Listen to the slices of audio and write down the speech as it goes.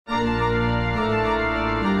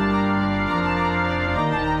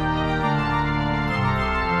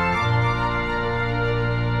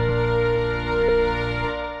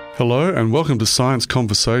Hello and welcome to Science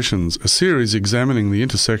Conversations, a series examining the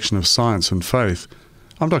intersection of science and faith.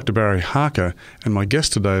 I'm Dr. Barry Harker and my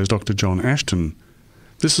guest today is Dr. John Ashton.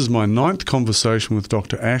 This is my 9th conversation with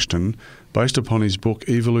Dr. Ashton based upon his book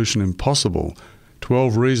Evolution Impossible,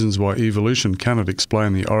 12 Reasons Why Evolution Cannot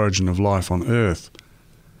Explain the Origin of Life on Earth.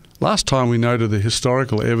 Last time we noted the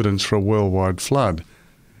historical evidence for a worldwide flood.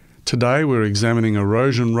 Today we're examining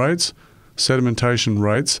erosion rates, sedimentation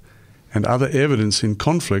rates, and other evidence in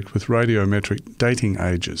conflict with radiometric dating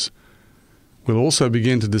ages. We'll also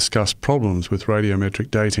begin to discuss problems with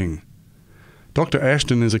radiometric dating. Dr.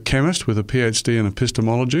 Ashton is a chemist with a PhD in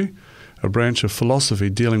epistemology, a branch of philosophy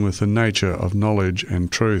dealing with the nature of knowledge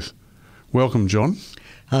and truth. Welcome, John.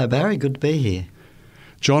 Hello, Barry. Good to be here.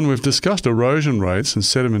 John, we've discussed erosion rates and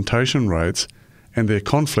sedimentation rates and their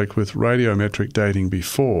conflict with radiometric dating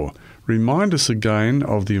before. Remind us again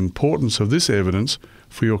of the importance of this evidence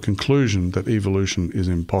for your conclusion that evolution is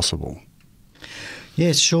impossible.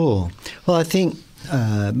 Yes, sure. Well, I think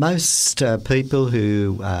most people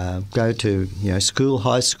who go to school,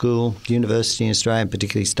 high school, university in Australia, and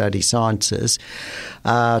particularly study sciences,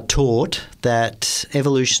 are taught that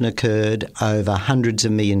evolution occurred over hundreds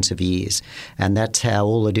of millions of years, and that's how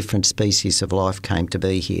all the different species of life came to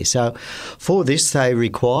be here. So for this, they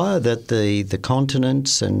require that the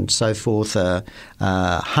continents and so forth are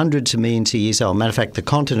hundreds of millions of years old. Matter of fact, the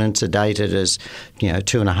continents are dated as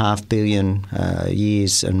 2.5 billion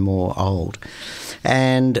years and more old.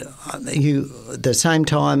 And at the same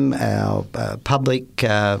time, our public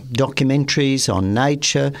documentaries on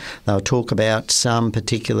nature, they'll talk about some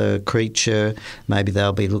particular creature. Maybe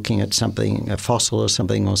they'll be looking at something, a fossil or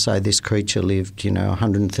something, or say this creature lived,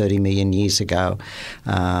 130 million years ago.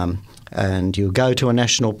 And you go to a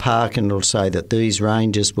national park and it'll say that these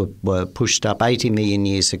ranges were pushed up 80 million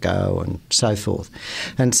years ago and so forth.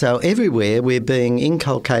 And so everywhere we're being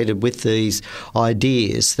inculcated with these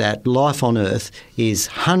ideas that life on Earth is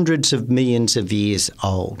hundreds of millions of years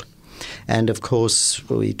old. And of course,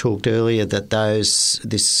 we talked earlier that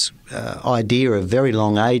this idea of very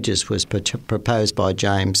long ages was proposed by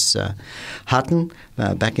James Hutton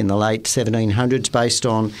back in the late 1700s based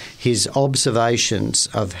on his observations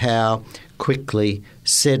of how quickly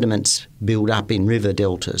sediments build up in river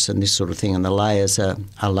deltas and this sort of thing, and the layers are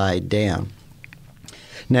laid down.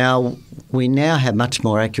 Now, we now have much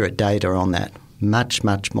more accurate data on that, much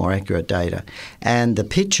more accurate data, and the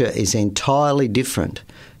picture is entirely different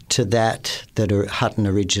to that Hutton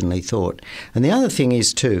originally thought. And the other thing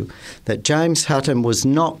is too that James Hutton was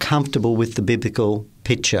not comfortable with the biblical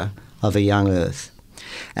picture of a young Earth.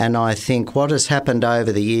 And I think what has happened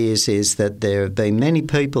over the years is that there have been many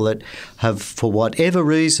people that have, for whatever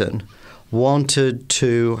reason, wanted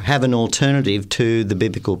to have an alternative to the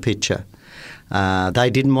biblical picture. They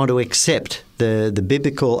didn't want to accept the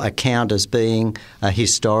biblical account as being a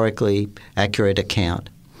historically accurate account.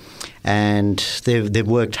 And they've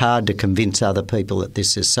worked hard to convince other people that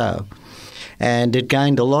this is so. And it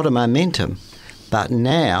gained a lot of momentum. But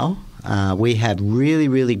now we have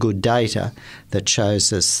really good data that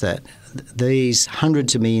shows us that these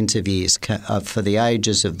hundreds of millions of years for the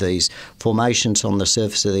ages of these formations on the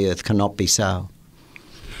surface of the Earth cannot be so.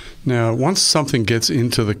 Now, once something gets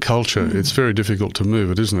into the culture, it's very difficult to move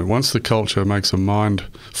it, isn't it? Once the culture makes a mind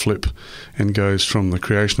flip and goes from the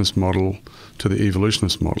creationist model to the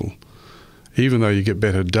evolutionist model, even though you get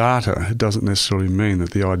better data, it doesn't necessarily mean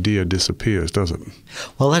that the idea disappears, does it?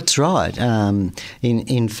 Well, that's right.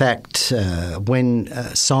 In fact, when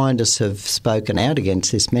scientists have spoken out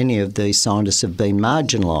against this, many of these scientists have been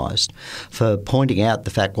marginalised for pointing out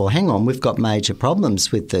the fact, well, hang on, we've got major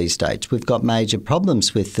problems with these dates. We've got major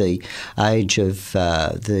problems with the age of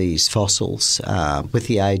these fossils, with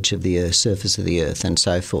the age of the Earth, surface of the Earth and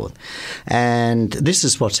so forth. And this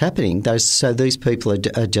is what's happening. So these people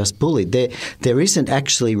are just bullied. There isn't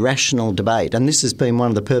actually rational debate, and this has been one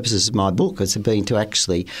of the purposes of my book, has been to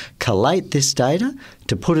actually collate this data,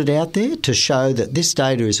 to put it out there, to show that this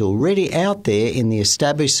data is already out there in the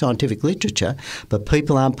established scientific literature, but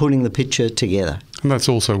people aren't putting the picture together. And that's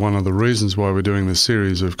also one of the reasons why we're doing this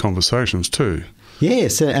series of conversations too.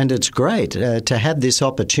 Yes, and it's great to have this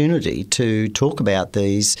opportunity to talk about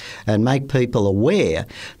these and make people aware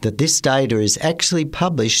that this data is actually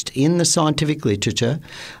published in the scientific literature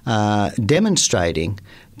demonstrating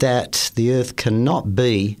that the Earth cannot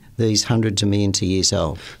be these hundreds of millions of years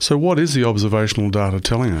old. So what is the observational data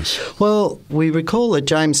telling us? Well, we recall that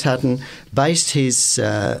James Hutton based his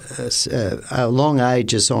long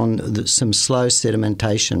ages on some slow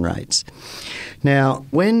sedimentation rates. Now,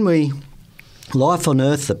 when we life on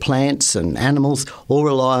Earth, the plants and animals, all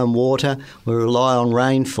rely on water. We rely on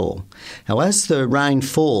rainfall. Now, as the rain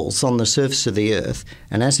falls on the surface of the Earth,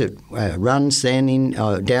 and as it runs then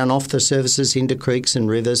down off the surfaces into creeks and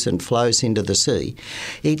rivers and flows into the sea,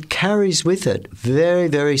 it carries with it very,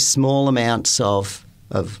 very small amounts of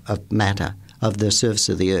matter of the surface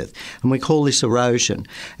of the Earth, and we call this erosion.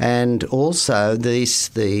 And also, as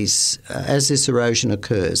this erosion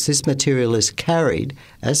occurs, this material is carried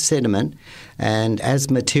as sediment and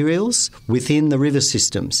as materials within the river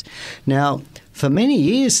systems. Now, for many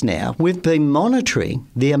years now, we've been monitoring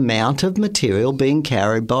the amount of material being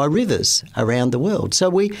carried by rivers around the world. So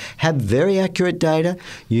we have very accurate data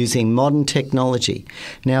using modern technology.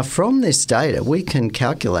 Now, from this data, we can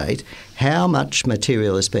calculate how much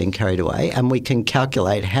material is being carried away, and we can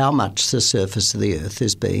calculate how much the surface of the Earth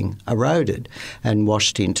is being eroded and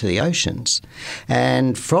washed into the oceans.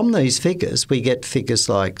 And from these figures, we get figures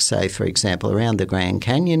like, say, for example, around the Grand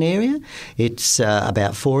Canyon area, it's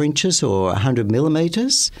about 4 inches or 100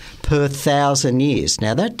 millimetres per 1,000 years.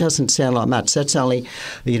 Now, that doesn't sound like much. That's only,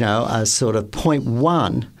 a sort of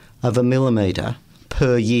 0.1 of a millimetre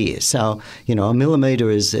per year. So, a millimetre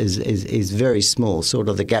is very small, sort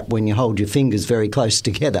of the gap when you hold your fingers very close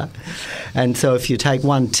together. And so if you take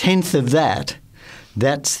 1/10 of that,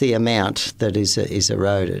 that's the amount that is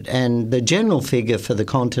eroded. And the general figure for the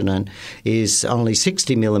continent is only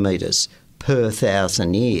 60 millimetres per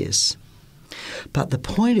 1,000 years. But the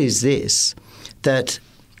point is this, that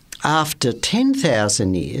after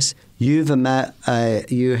 10,000 years, you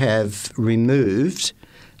have removed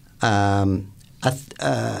a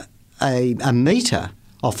metre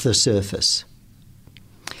off the surface.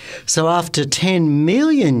 So after 10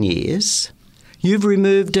 million years, you've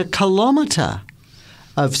removed a kilometre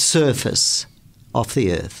of surface off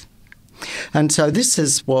the Earth. And so this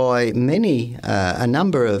is why a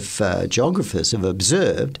number of geographers have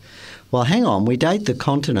observed, well, hang on, we date the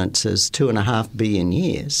continents as 2.5 billion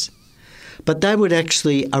years, but they would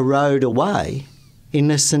actually erode away in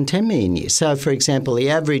less than 10 million years. So, for example, the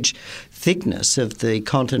average thickness of the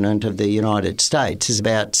continent of the United States is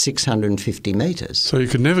about 650 metres. So you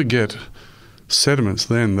could never get sediments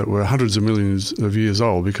then that were hundreds of millions of years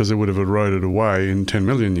old because they would have eroded away in 10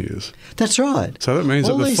 million years. That's right. So that means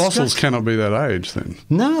that the fossils cannot be that age then.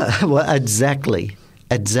 No, well, exactly.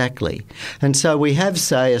 And so we have,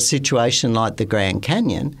 say, a situation like the Grand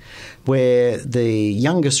Canyon where the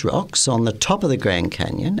youngest rocks on the top of the Grand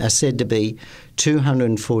Canyon are said to be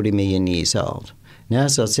 240 million years old. Now,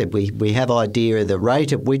 as I said, we have idea of the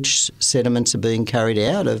rate at which sediments are being carried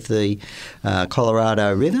out of the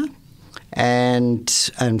Colorado River. And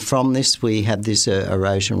from this, we have this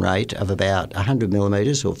erosion rate of about 100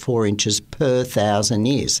 millimetres or 4 inches per 1,000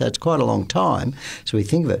 years. So it's quite a long time, so we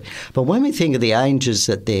think of it. But when we think of the ages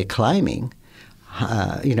that they're claiming,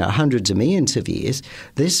 hundreds of millions of years,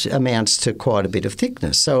 this amounts to quite a bit of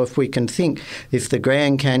thickness. So if we can think, if the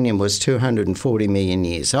Grand Canyon was 240 million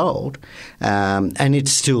years old and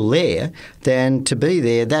it's still there, then to be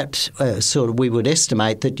there, that we would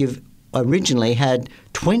estimate that you've originally had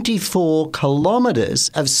 24 kilometres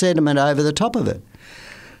of sediment over the top of it.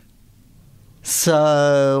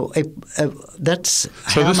 So that's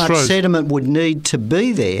how much sediment would need to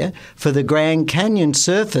be there for the Grand Canyon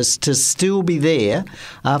surface to still be there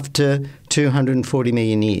after 240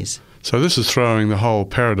 million years. So this is throwing the whole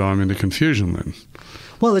paradigm into confusion then.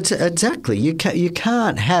 Well, it's exactly. You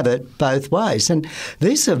can't have it both ways. And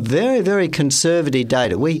these are very, very conservative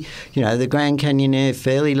data. The Grand Canyon area,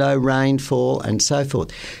 fairly low rainfall and so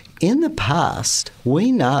forth. In the past,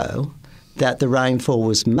 we know that the rainfall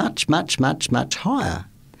was much, much, much, much higher.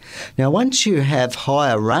 Now, once you have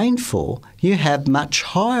higher rainfall, you have much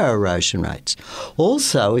higher erosion rates.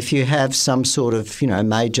 Also, if you have some sort of,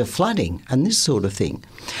 major flooding and this sort of thing.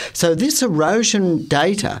 So this erosion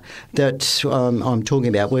data that I'm talking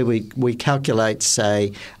about, where we calculate,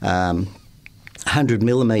 say, 100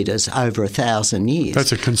 millimetres over 1,000 years.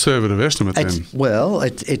 That's a conservative estimate then. Well,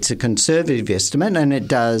 it's a conservative estimate, and it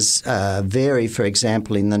does vary. For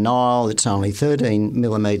example, in the Nile, it's only 13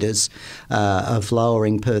 millimetres of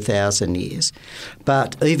lowering per 1,000 years.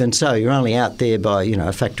 But even so, you're only out there by,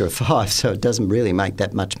 a factor of 5, so it doesn't really make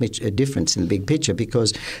that much a difference in the big picture,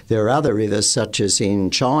 because there are other rivers, such as in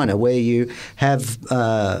China, where you have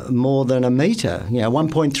more than a metre,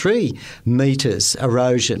 1.3 metres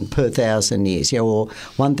erosion per 1,000 years. Or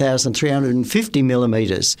 1,350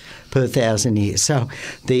 millimetres per 1,000 years. So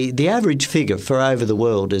the average figure for over the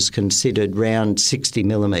world is considered around 60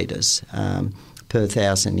 millimetres per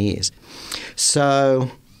 1,000 years.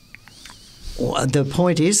 So the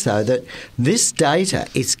point is, though, that this data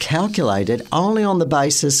is calculated only on the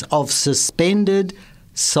basis of suspended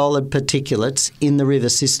solid particulates in the river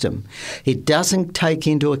system. It doesn't take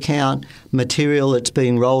into account material that's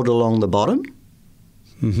being rolled along the bottom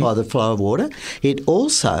by the flow of water. It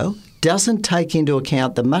also doesn't take into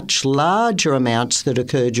account the much larger amounts that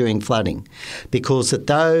occur during flooding, because at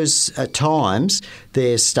those times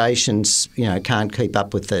their stations, can't keep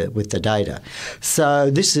up with the data. So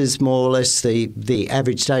this is more or less the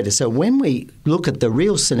average data. So when we look at the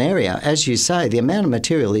real scenario, as you say, the amount of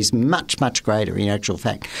material is much, much greater in actual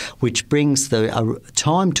fact, which brings the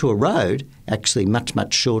time to erode actually much,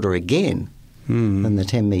 much shorter again than the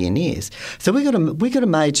 10 million years. So we got a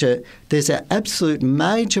major. There's an absolute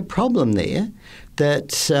major problem there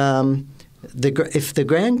that if the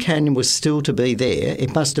Grand Canyon was still to be there,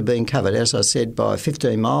 it must have been covered, as I said, by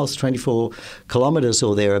 15 miles, 24 kilometres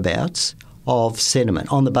or thereabouts of sediment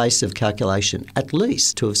on the basis of calculation, at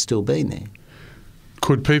least to have still been there.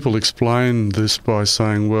 Could people explain this by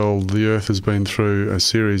saying, well, the Earth has been through a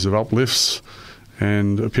series of uplifts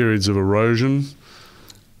and periods of erosion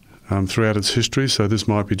throughout its history, so this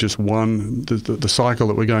might be just one, the cycle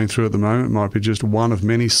that we're going through at the moment might be just one of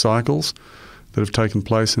many cycles that have taken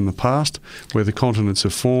place in the past where the continents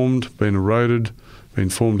have formed, been eroded, been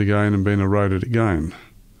formed again and been eroded again?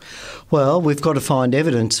 Well, we've got to find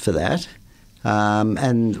evidence for that.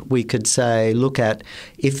 And we could say, look at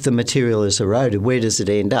if the material is eroded, where does it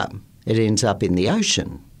end up? It ends up in the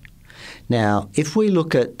ocean. Now, if we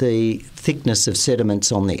look at the thickness of sediments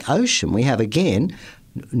on the ocean, we have again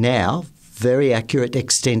now very accurate,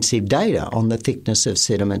 extensive data on the thickness of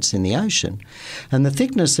sediments in the ocean. And the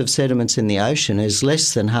thickness of sediments in the ocean is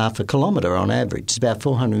less than half a kilometre on average. It's about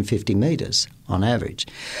 450 metres on average.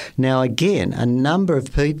 Now, again, a number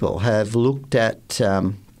of people have looked at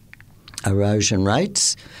erosion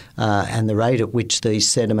rates and the rate at which these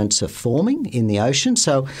sediments are forming in the ocean.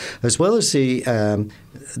 So as well as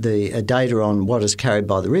the data on what is carried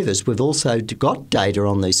by the rivers, we've also got data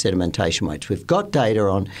on these sedimentation rates. We've got data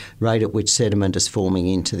on rate at which sediment is forming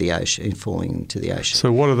into the ocean.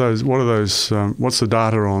 So what are those? What's the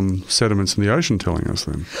data on sediments in the ocean telling us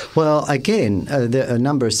then? Well, again, there are a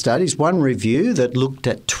number of studies. One review that looked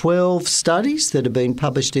at 12 studies that have been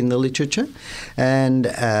published in the literature and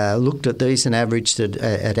looked at these and averaged the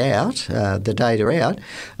data out,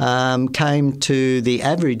 came to the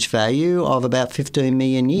average value of about 15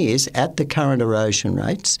 million years at the current erosion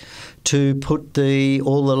rates to put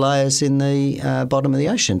all the layers in the bottom of the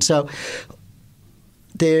ocean. So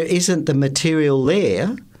there isn't the material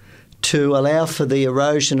there to allow for the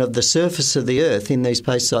erosion of the surface of the Earth in these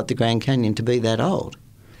places like the Grand Canyon to be that old.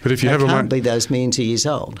 But if you can't be those millions of years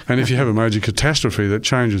old. And if you have a major catastrophe, that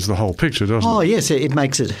changes the whole picture, doesn't it? Oh, yes, it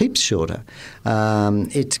makes it heaps shorter.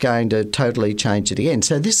 It's going to totally change it again.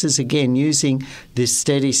 So this is, again, using this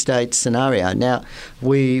steady-state scenario. Now,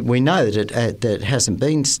 we know that it hasn't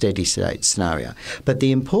been steady-state scenario. But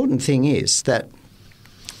the important thing is that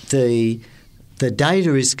the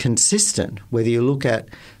data is consistent, whether you look at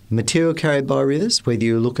material carried by rivers, whether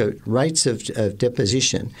you look at rates of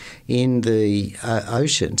deposition in the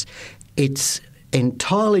oceans, it's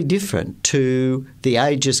entirely different to the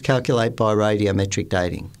ages calculated by radiometric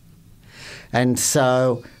dating. And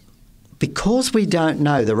so because we don't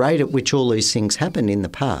know the rate at which all these things happened in the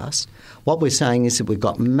past, what we're saying is that we've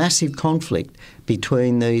got massive conflict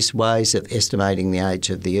between these ways of estimating the age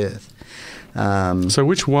of the Earth. So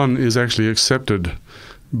which one is actually accepted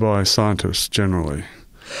by scientists generally?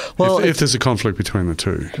 Well, if there's a conflict between the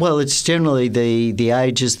two. Well, it's generally the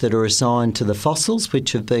ages that are assigned to the fossils,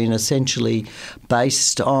 which have been essentially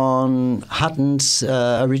based on Hutton's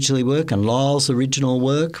original work and Lyell's original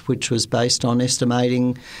work, which was based on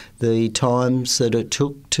estimating the times that it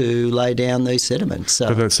took to lay down these sediments. So,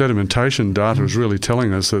 but that sedimentation data is really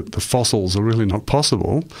telling us that the fossils are really not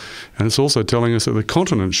possible, and it's also telling us that the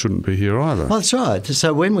continents shouldn't be here either. Well, that's right.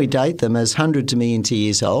 So when we date them as hundreds of millions of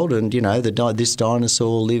years old, and, this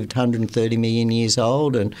dinosaur lived 130 million years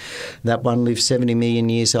old, and that one lived 70 million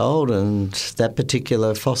years old, and that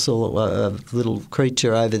particular fossil, little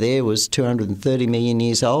creature over there, was 230 million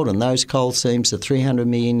years old, and those coal seams are 300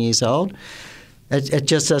 million years old. It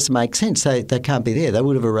just doesn't make sense. They can't be there. They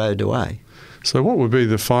would have eroded away. So what would be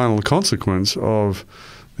the final consequence of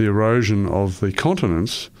the erosion of the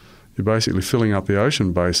continents? You're basically filling up the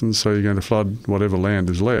ocean basins, so you're going to flood whatever land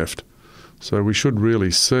is left. So we should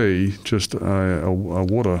really see just a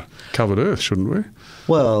water-covered Earth, shouldn't we?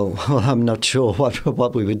 Well, I'm not sure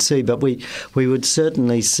what we would see, but we would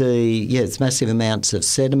certainly see, yes, massive amounts of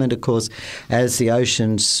sediment. Of course, as the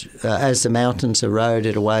oceans, as the mountains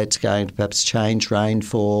eroded away, it's going to perhaps change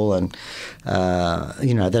rainfall, and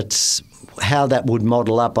that's how that would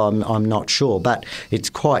model up. I'm not sure, but it's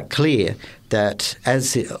quite clear that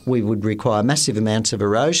we would require massive amounts of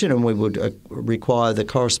erosion, and we would require the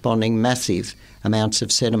corresponding massive amounts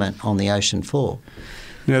of sediment on the ocean floor.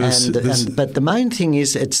 Yeah, but the main thing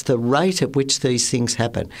is it's the rate at which these things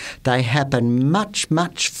happen. They happen much,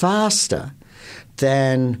 much faster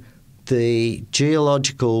than the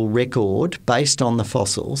geological record based on the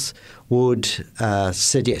fossils would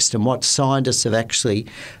suggest. And what scientists have actually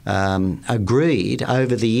agreed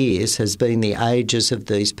over the years has been the ages of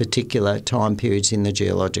these particular time periods in the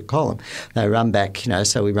geologic column. They run back,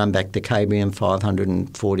 so we run back the Cambrian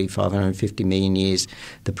 540, 550 million years,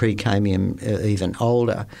 the Precambrian even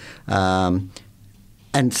older.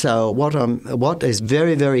 And so what is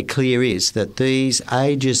very, very clear is that these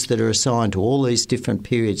ages that are assigned to all these different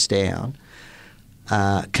periods down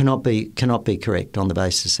cannot be correct on the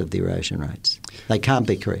basis of the erosion rates. They can't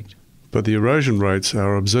be correct. But the erosion rates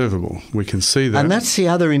are observable. We can see that. And that's the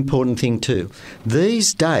other important thing too.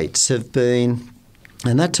 These dates have been,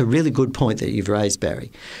 and that's a really good point that you've raised,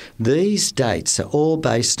 Barry. These dates are all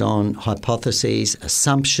based on hypotheses,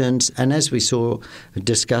 assumptions, and as we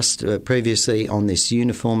discussed previously on this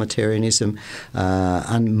uniformitarianism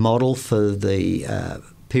and model for the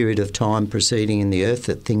period of time preceding in the Earth,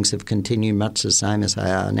 that things have continued much the same as they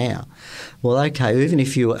are now. Well, okay, even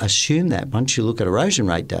if you assume that, once you look at erosion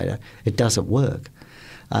rate data, it doesn't work.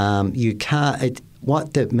 You can't.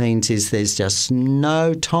 What that means is there's just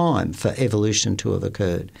no time for evolution to have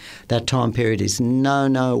occurred. That time period is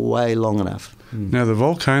no way long enough. Now, the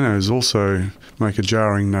volcanoes also make a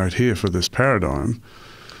jarring note here for this paradigm,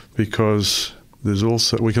 because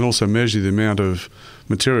we can also measure the amount of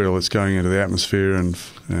material that's going into the atmosphere and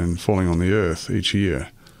falling on the Earth each year.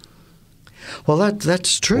 Well,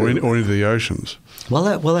 that's true. Or into the oceans.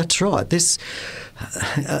 Well, that's right. This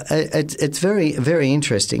it's very, very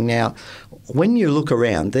interesting. Now, when you look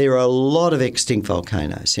around, there are a lot of extinct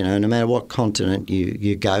volcanoes. No matter what continent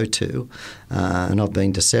you go to, and I've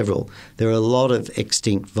been to several, there are a lot of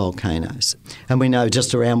extinct volcanoes. And we know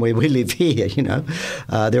just around where we live here,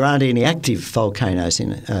 there aren't any active volcanoes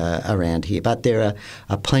around here, but there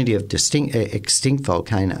are plenty of extinct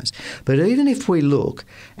volcanoes. But even if we look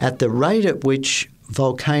at the rate at which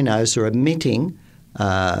volcanoes are emitting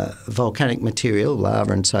volcanic material,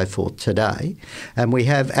 lava and so forth today, and we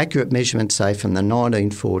have accurate measurements, say, from the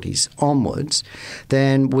 1940s onwards,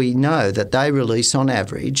 then we know that they release on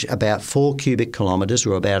average about 4 cubic kilometres,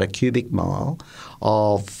 or about a cubic mile,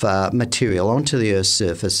 of material onto the Earth's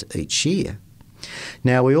surface each year.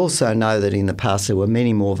 Now, we also know that in the past there were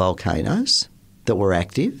many more volcanoes that were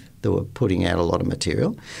active, that were putting out a lot of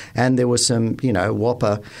material, and there were some,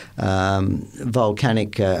 whopper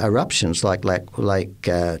volcanic eruptions like Lake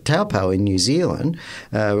Taupo in New Zealand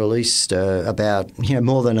released about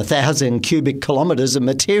more than 1,000 cubic kilometres of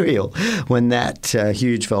material when that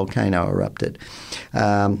huge volcano erupted.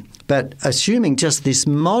 But assuming just this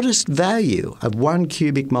modest value of 1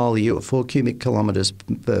 cubic mile a year, or 4 cubic kilometres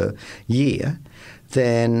per year,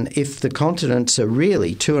 then if the continents are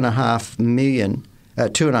really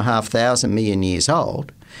 2,500 million years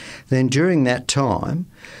old, then during that time,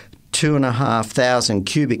 2,500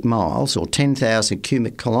 cubic miles, or 10,000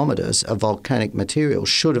 cubic kilometres of volcanic material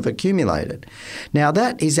should have accumulated. Now,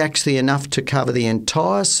 that is actually enough to cover the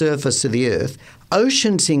entire surface of the Earth,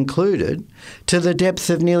 oceans included, to the depth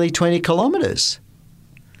of nearly 20 kilometres,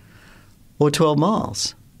 or 12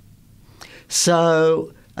 miles.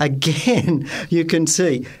 So again, you can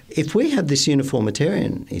see if we have this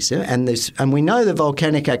uniformitarianism, and we know the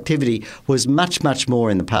volcanic activity was much, much more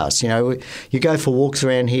in the past. You go for walks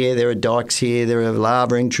around here, there are dikes here, there are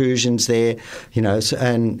lava intrusions there,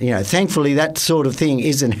 thankfully that sort of thing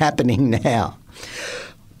isn't happening now.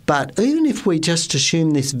 But even if we just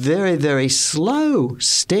assume this very, very slow,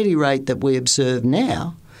 steady rate that we observe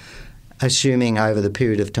now, assuming over the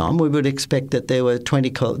period of time, we would expect that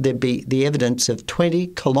there'd be the evidence of 20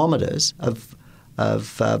 kilometres of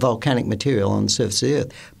volcanic material on the surface of the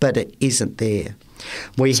Earth, but it isn't there.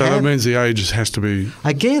 That means the age has to be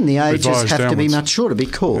again. The ages have downwards. To be much shorter,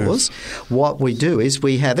 because what we do is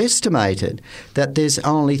we have estimated that there's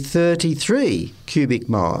only 33 cubic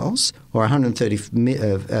miles, or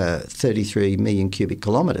 133 million cubic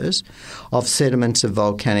kilometres, of sediments of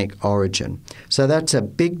volcanic origin. So that's a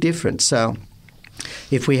big difference. So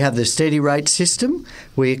If we have the steady rate system,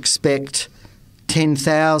 we expect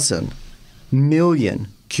 10,000 million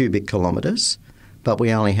cubic kilometres, but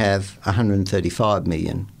we only have 135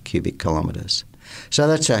 million cubic kilometres. So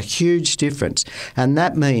that's a huge difference. And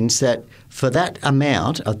that means that for that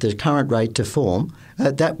amount of the current rate to form,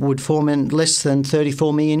 that would form in less than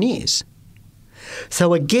 34 million years.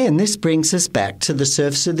 So again, this brings us back to the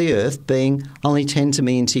surface of the Earth being only tens of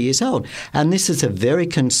millions of years old. And this is a very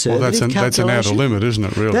conservative calculation. That's an outer limit, isn't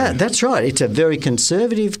it, really? That's right. It's a very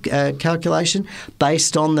conservative calculation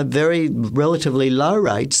based on the very relatively low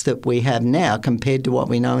rates that we have now compared to what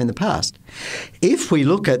we know in the past. If we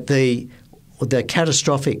look at the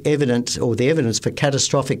catastrophic evidence or the evidence for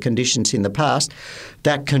catastrophic conditions in the past,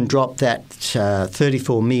 that can drop that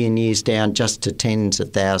 34 million years down just to tens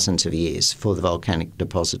of thousands of years for the volcanic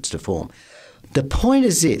deposits to form. The point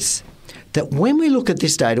is this, that when we look at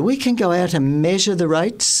this data, we can go out and measure the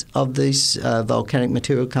rates of this volcanic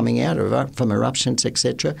material coming out from eruptions,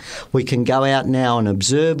 etc. We can go out now and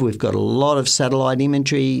observe. We've got a lot of satellite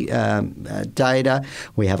imagery data.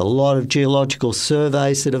 We have a lot of geological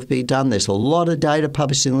surveys that have been done. There's a lot of data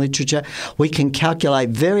published in the literature. We can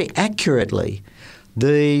calculate very accurately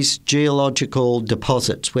these geological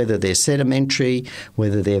deposits, whether they're sedimentary,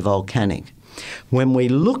 whether they're volcanic. When we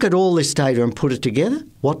look at all this data and put it together,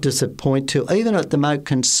 what does it point to? Even at the most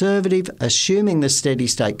conservative, assuming the steady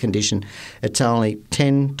state condition, it's only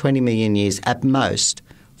 10, 20 million years at most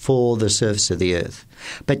for the surface of the Earth.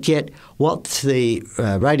 But yet what the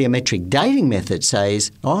radiometric dating method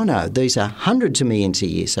says, oh no, these are hundreds of millions of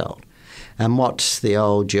years old. And what the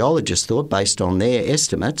old geologists thought, based on their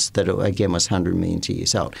estimates, that it again was 100 million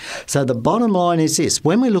years old. So the bottom line is this.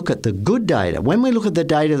 When we look at the good data, when we look at the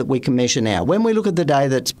data that we can measure now, when we look at the data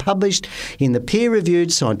that's published in the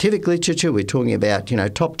peer-reviewed scientific literature, we're talking about,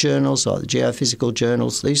 top journals like the geophysical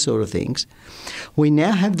journals, these sort of things, we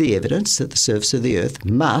now have the evidence that the surface of the Earth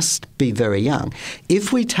must be very young.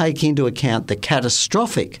 If we take into account the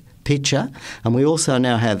catastrophic picture, and we also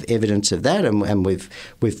now have evidence of that, and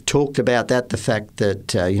we've talked about that, the fact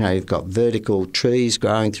that you've got vertical trees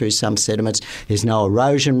growing through some sediments. There's no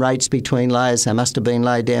erosion rates between layers. They must have been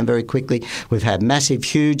laid down very quickly. We've had massive,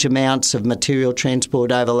 huge amounts of material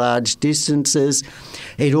transport over large distances.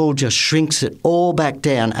 It all just shrinks it all back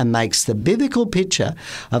down and makes the biblical picture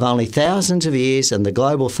of only thousands of years and the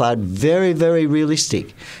global flood very, very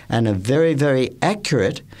realistic and a very, very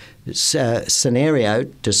accurate scenario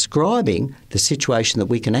describing the situation that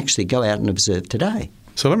we can actually go out and observe today.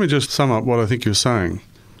 So let me just sum up what I think you're saying.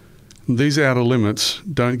 These outer limits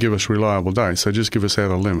don't give us reliable dates. They just give us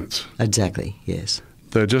outer limits. Exactly, yes.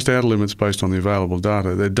 They're just outer limits based on the available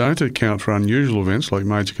data. They don't account for unusual events like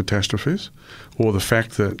major catastrophes or the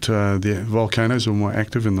fact that the volcanoes were more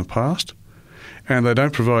active in the past. And they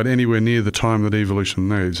don't provide anywhere near the time that evolution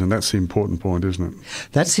needs, and that's the important point, isn't it?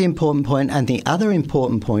 That's the important point, and the other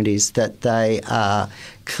important point is that they are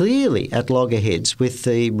clearly at loggerheads with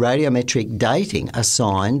the radiometric dating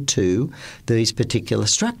assigned to these particular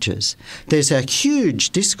structures. There's a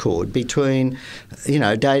huge discord between,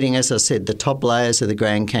 dating, as I said, the top layers of the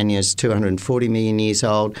Grand Canyon is 240 million years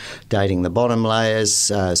old, dating the bottom layers,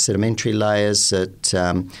 sedimentary layers at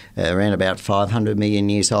around about 500 million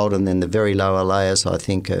years old, and then the very lower layers, I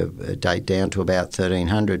think, date down to about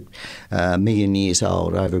 1,300 million years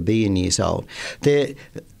old, over a billion years old.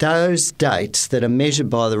 Those dates that are measured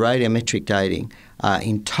by the radiometric dating are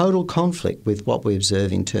in total conflict with what we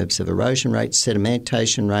observe in terms of erosion rates,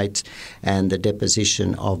 sedimentation rates, and the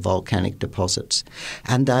deposition of volcanic deposits.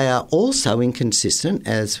 And they are also inconsistent,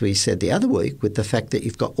 as we said the other week, with the fact that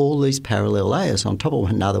you've got all these parallel layers on top of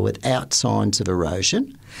one another without signs of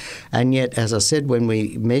erosion. And yet, as I said, when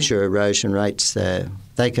we measure erosion rates,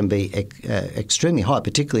 they can be extremely high,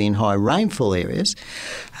 particularly in high rainfall areas.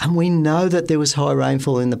 And we know that there was high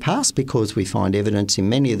rainfall in the past because we find evidence in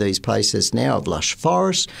many of these places now of lush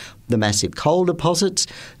forests, the massive coal deposits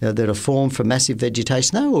that are formed from massive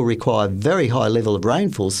vegetation. They will require very high level of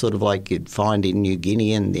rainfall, sort of like you'd find in New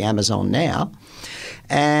Guinea and the Amazon now.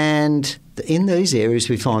 And in these areas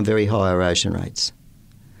we find very high erosion rates.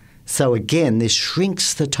 So again, this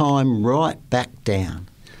shrinks the time right back down.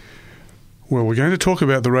 Well, we're going to talk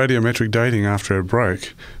about the radiometric dating after our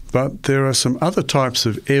break, but there are some other types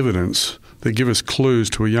of evidence that give us clues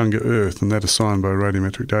to a younger Earth than that assigned by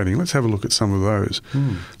radiometric dating. Let's have a look at some of those.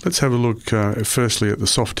 Let's have a look firstly at the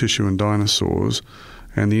soft tissue in dinosaurs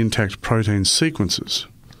and the intact protein sequences.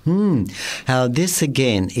 Now, this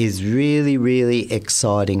again is really, really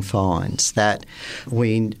exciting finds that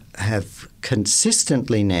we have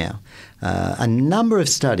consistently now. A number of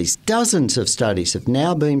studies, dozens of studies have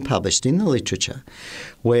now been published in the literature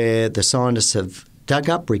where the scientists have dug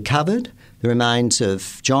up, recovered the remains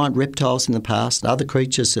of giant reptiles in the past, other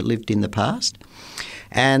creatures that lived in the past,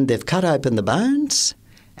 and they've cut open the bones,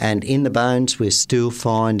 and in the bones we're still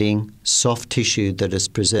finding soft tissue that is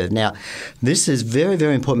preserved. Now, this is very,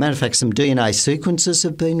 very important. Matter of fact, some DNA sequences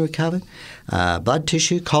have been recovered, blood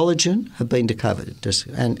tissue, collagen have been recovered.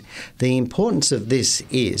 And the importance of this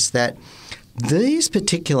is that these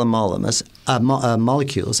particular molecules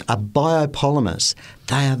are biopolymers.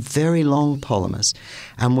 They are very long polymers.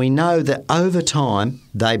 And we know that over time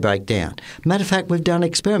they break down. Matter of fact, we've done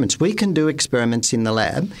experiments. We can do experiments in the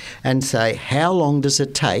lab and say, how long does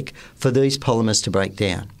it take for these polymers to break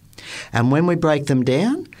down? And when we break them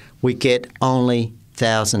down, we get only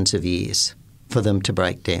thousands of years for them to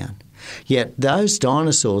break down. Yet those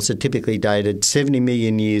dinosaurs are typically dated 70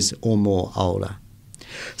 million years or more older.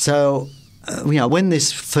 So, when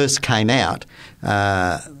this first came out,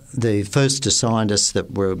 the first scientists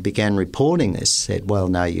that began reporting this said, well,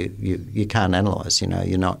 no, you can't analyse,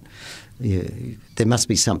 there must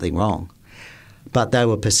be something wrong. But they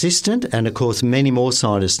were persistent, and of course many more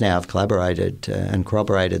scientists now have collaborated and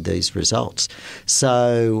corroborated these results.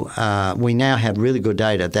 So we now have really good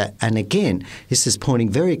data and again, this is pointing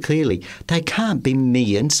very clearly, they can't be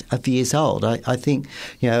millions of years old. I think,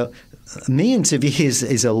 millions of years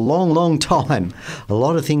is a long, long time. A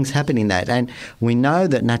lot of things happen in that. And we know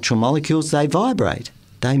that natural molecules, they vibrate,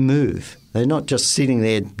 they move. They're not just sitting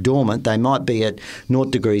there dormant. They might be at 0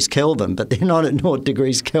 degrees Kelvin, but they're not at 0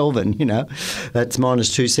 degrees Kelvin, That's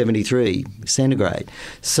minus 273 centigrade.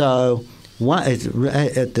 So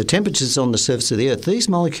at the temperatures on the surface of the Earth, these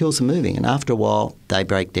molecules are moving, and after a while, they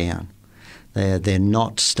break down. They're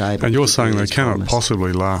not stable. And you're saying they cannot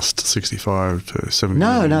possibly last 65 to 70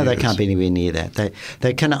 No, years? They can't be anywhere near that.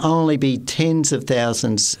 They can only be tens of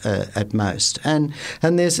thousands at most. And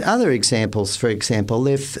there's other examples. For example,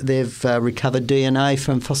 they've recovered DNA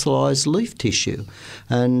from fossilised leaf tissue,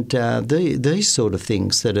 and these sort of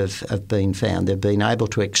things that have been found. They've been able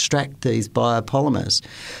to extract these biopolymers.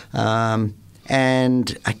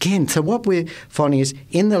 And again, so what we're finding is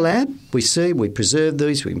in the lab, we preserve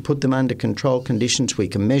these, we can put them under controlled conditions, we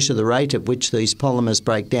can measure the rate at which these polymers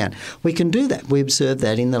break down. We can do that. We observe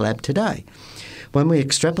that in the lab today. When we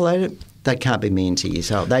extrapolate it, they can't be millions of years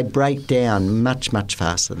old. They break down much, much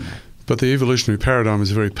faster than that. But the evolutionary paradigm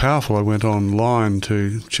is very powerful. I went online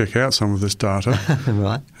to check out some of this data.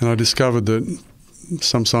 Right. And I discovered that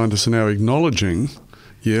some scientists are now acknowledging,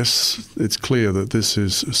 yes, it's clear that this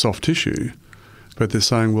is soft tissue, but they're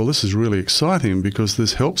saying, well, this is really exciting because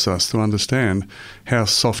this helps us to understand how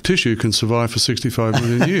soft tissue can survive for 65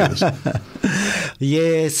 million years.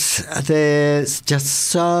 Yes, they're just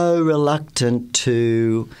so reluctant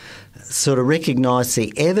to sort of recognise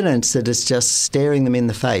the evidence that is just staring them in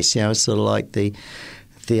the face. It's sort of like the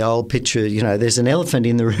old picture, there's an elephant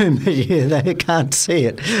in the room, but they can't see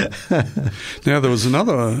it. Now, there was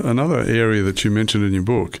another area that you mentioned in your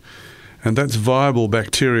book, and that's viable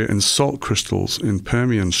bacteria in salt crystals in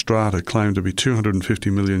Permian strata claimed to be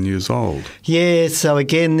 250 million years old. Yeah, so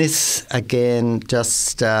this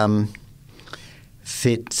just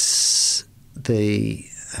fits this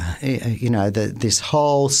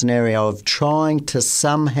whole scenario of trying to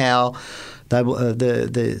somehow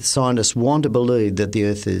the scientists want to believe that the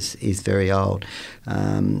Earth is very old.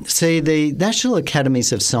 The National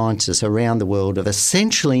Academies of Sciences around the world have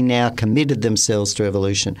essentially now committed themselves to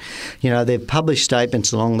evolution. They've published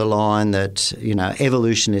statements along the line that,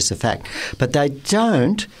 evolution is a fact. But they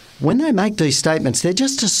don't. When they make these statements, they're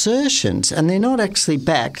just assertions, and they're not actually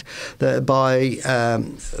backed by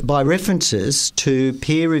references to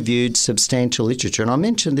peer-reviewed substantial literature. And I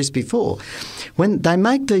mentioned this before. When they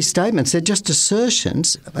make these statements, they're just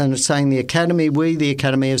assertions, and saying the Academy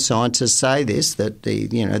of Sciences say this, that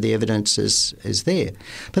the evidence is there,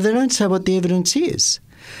 but they don't say what the evidence is.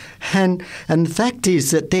 And the fact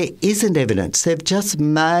is that there isn't evidence. They've just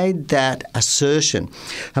made that assertion.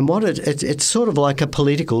 And it's sort of like a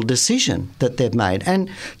political decision that they've made. And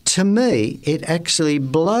to me, it actually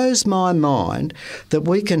blows my mind that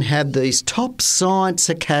we can have these top science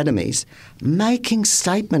academies making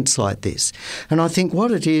statements like this. And I think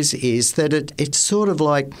what it is that it's sort of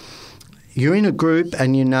like you're in a group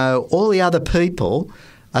and all the other people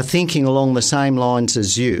are thinking along the same lines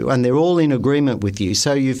as you, and they're all in agreement with you.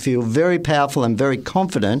 So you feel very powerful and very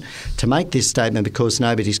confident to make this statement because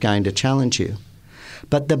nobody's going to challenge you.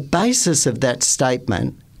 But the basis of that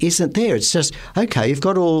statement isn't there. It's just, okay, you've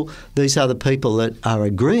got all these other people that are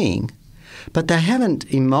agreeing, But they haven't,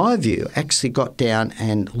 in my view, actually got down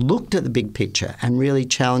and looked at the big picture and really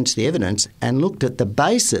challenged the evidence and looked at the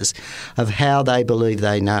basis of how they believe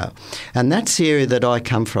they know. And that's the area that I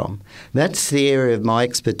come from. That's the area of my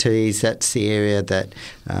expertise. That's the area that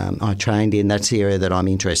I trained in. That's the area that I'm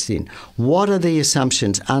interested in. What are the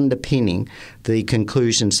assumptions underpinning the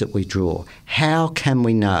conclusions that we draw? How can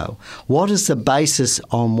we know? What is the basis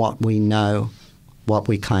on what we know, what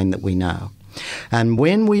we claim that we know? And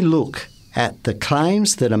when we look at the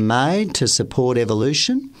claims that are made to support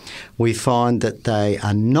evolution, we find that they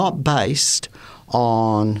are not based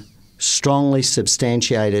on strongly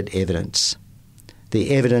substantiated evidence.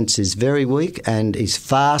 The evidence is very weak and is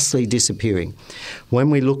fastly disappearing. When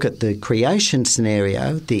we look at the creation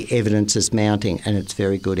scenario, the evidence is mounting, and it's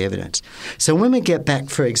very good evidence. So when we get back,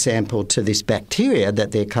 for example, to this bacteria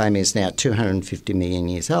that they're claiming is now 250 million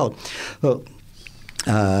years old, well,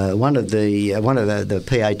 one of the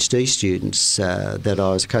PhD students that I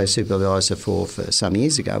was co-supervisor for some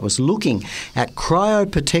years ago was looking at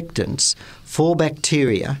cryoprotectants for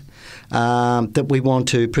bacteria that we want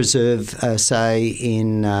to preserve, for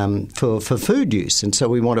food use. And so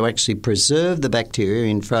we want to actually preserve the bacteria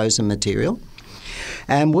in frozen material.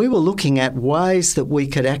 And we were looking at ways that we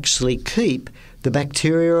could actually keep the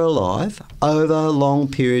bacteria alive over long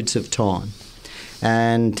periods of time,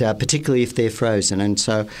 and particularly if they're frozen. And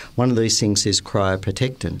so one of these things is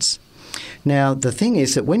cryoprotectants. Now, the thing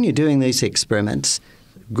is that when you're doing these experiments,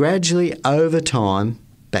 gradually over time,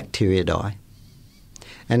 bacteria die.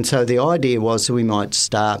 And so the idea was that we might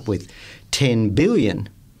start with 10 billion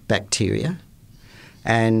bacteria,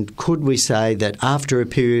 and could we say that after a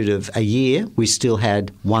period of a year, we still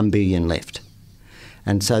had 1 billion left?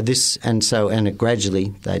 And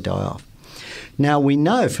gradually they die off. Now, we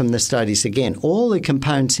know from the studies, again, all the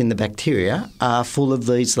components in the bacteria are full of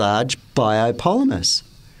these large biopolymers.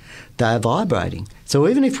 They are vibrating. So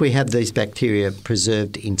even if we have these bacteria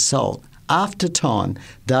preserved in salt, after time,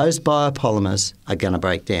 those biopolymers are going to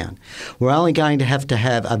break down. We're only going to have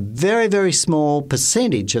a very, very small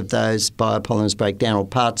percentage of those biopolymers break down, or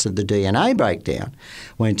parts of the DNA break down,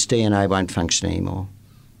 when its DNA won't function anymore,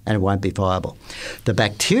 and it won't be viable. The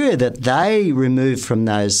bacteria that they removed from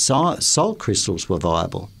those salt crystals were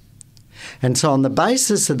viable. And so on the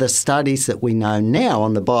basis of the studies that we know now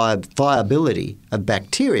on the viability of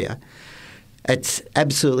bacteria, it's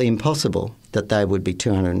absolutely impossible that they would be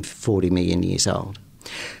 240 million years old.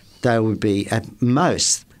 They would be at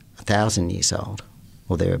most 1,000 years old,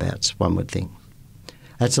 or thereabouts, one would think.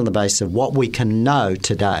 That's on the basis of what we can know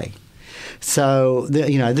today. So,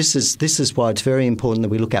 this is why it's very important that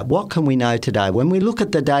we look at what can we know today. When we look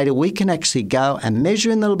at the data, we can actually go and measure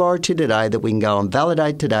in the laboratory today, that we can go and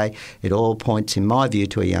validate today. It all points, in my view,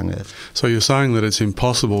 to a young Earth. So you're saying that it's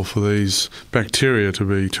impossible for these bacteria to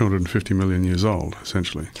be 250 million years old,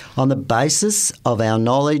 essentially? On the basis of our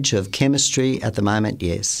knowledge of chemistry at the moment,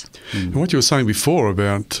 yes. And what you were saying before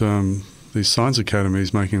about these science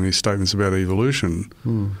academies making these statements about evolution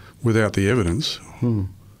without the evidence...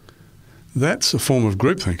 That's a form of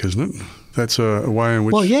groupthink, isn't it? That's a way in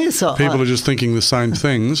which people are just thinking the same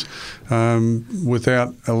things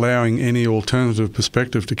without allowing any alternative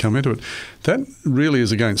perspective to come into it. That really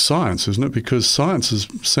is against science, isn't it? Because science has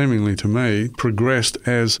seemingly, to me, progressed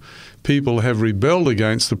as people have rebelled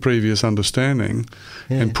against the previous understanding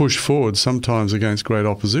and pushed forward, sometimes against great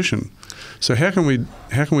opposition. So how can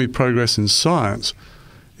we progress in science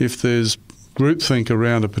if there's groupthink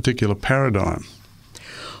around a particular paradigm?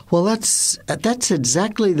 Well, that's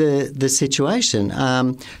exactly the situation.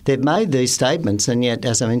 They've made these statements, and yet,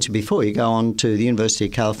 as I mentioned before, you go on to the University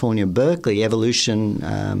of California, Berkeley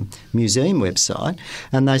Evolution Museum website,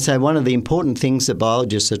 and they say one of the important things that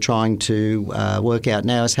biologists are trying to work out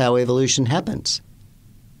now is how evolution happens.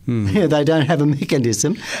 They don't have a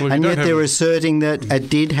mechanism, and yet they're asserting that it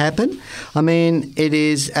did happen. I mean, it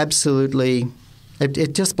is absolutely...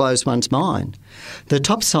 It just blows one's mind. The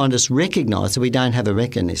top scientists recognise that we don't have a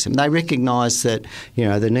mechanism. They recognise that,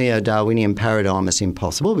 the neo-Darwinian paradigm is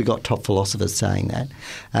impossible. We've got top philosophers saying that.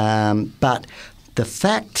 But the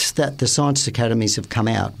fact that the science academies have come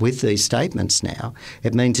out with these statements now,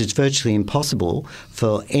 it means it's virtually impossible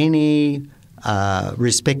for any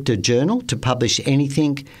respected journal to publish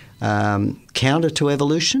anything counter to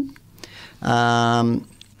evolution.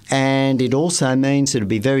 And it also means that it would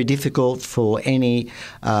be very difficult for any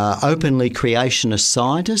openly creationist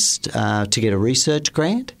scientist to get a research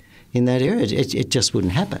grant in that area. It just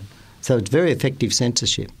wouldn't happen. So it's very effective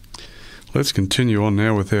censorship. Let's continue on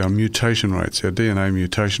now with our mutation rates, our DNA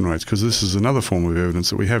mutation rates, because this is another form of evidence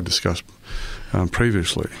that we have discussed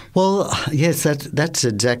previously. Well, yes, that's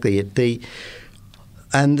exactly it.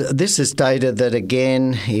 And this is data that,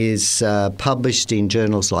 again, is published in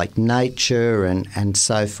journals like Nature and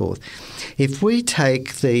so forth. If we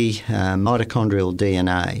take the mitochondrial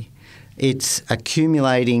DNA, it's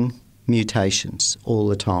accumulating mutations all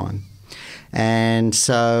the time. And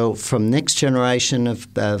so from next generation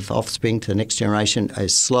of offspring to the next generation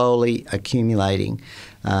is slowly accumulating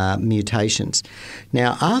mutations.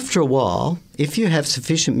 Now, after a while, if you have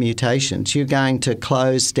sufficient mutations, you're going to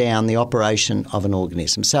close down the operation of an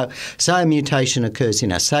organism. So say a mutation occurs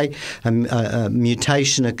in us. Say a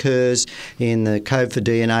mutation occurs in the code for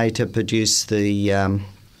DNA to produce the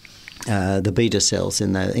beta cells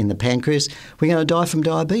in the pancreas. We're going to die from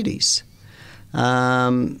diabetes.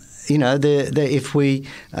 If we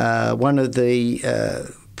one of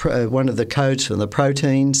the codes for the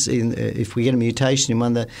proteins, if we get a mutation in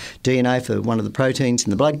one of the DNA for one of the proteins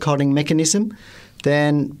in the blood clotting mechanism,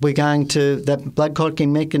 then that blood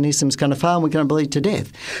clotting mechanism is going to fail and we're going to bleed to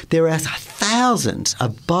death. There are thousands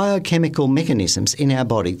of biochemical mechanisms in our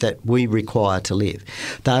body that we require to live.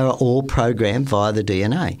 They are all programmed via the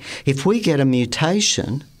DNA. If we get a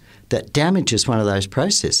mutation that damages one of those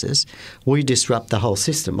processes, we disrupt the whole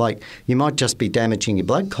system. Like, you might just be damaging your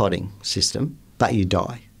blood clotting system, but you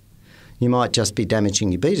die. You might just be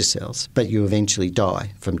damaging your beta cells, but you eventually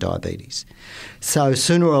die from diabetes. So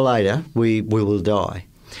sooner or later, we will die.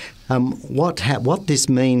 What this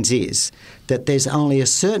means is that there's only a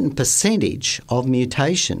certain percentage of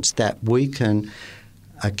mutations that we can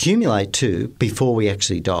accumulate to before we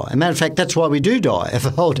actually die. As a matter of fact, that's why we do die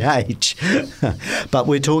of old age. But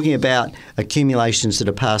we're talking about accumulations that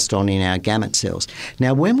are passed on in our gamete cells.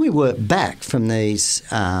 Now, when we work back from these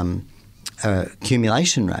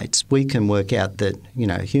accumulation rates, we can work out that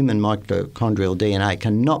human mitochondrial DNA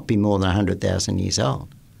cannot be more than 100,000 years old.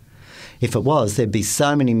 If it was, there'd be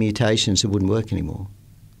so many mutations it wouldn't work anymore.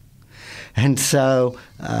 And so,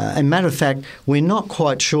 as a matter of fact, we're not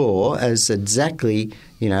quite sure as exactly,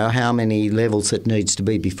 how many levels it needs to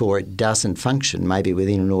be before it doesn't function, maybe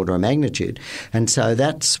within an order of magnitude. And so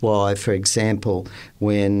that's why, for example,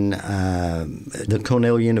 when the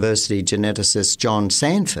Cornell University geneticist John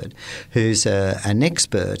Sanford, who's an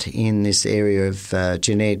expert in this area of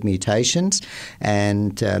genetic mutations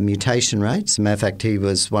and mutation rates, as a matter of fact, he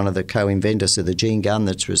was one of the co-inventors of the gene gun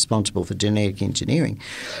that's responsible for genetic engineering.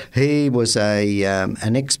 He was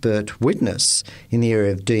an expert witness in the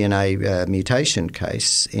area of DNA mutation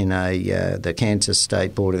case in the Kansas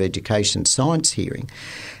State Board of Education science hearing.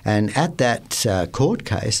 And at that court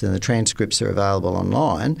case, and the transcripts are available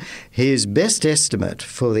online, his best estimate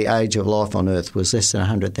for the age of life on Earth was less than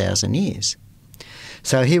 100,000 years.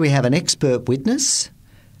 So here we have an expert witness,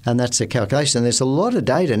 and that's a calculation. There's a lot of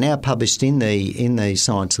data now published in the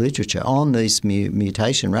science literature on these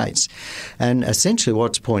mutation rates. And essentially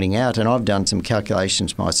what's pointing out, and I've done some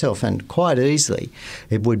calculations myself, and quite easily,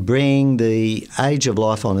 it would bring the age of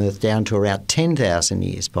life on Earth down to around 10,000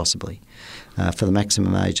 years possibly for the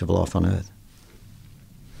maximum age of life on Earth.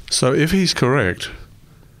 So if he's correct,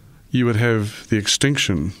 you would have the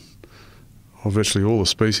extinction of virtually all the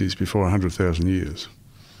species before 100,000 years.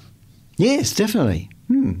 Yes, definitely.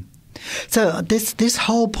 So this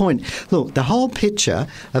whole point, look, the whole picture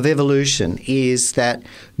of evolution is that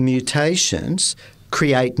mutations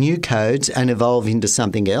create new codes and evolve into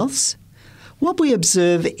something else. What we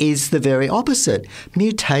observe is the very opposite.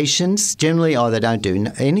 Mutations generally either don't do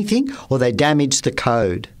anything or they damage the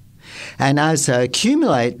code. And as they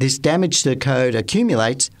accumulate, this damage to the code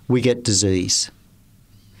accumulates, we get disease.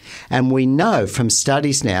 And we know from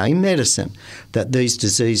studies now in medicine that these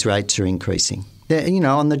disease rates are increasing.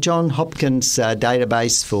 On the Johns Hopkins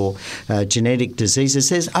database for genetic diseases,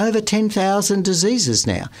 there's over 10,000 diseases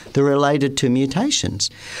now that are related to mutations.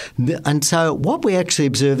 And so what we actually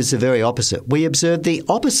observe is the very opposite. We observe the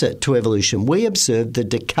opposite to evolution. We observe the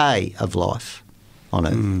decay of life on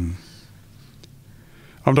Earth.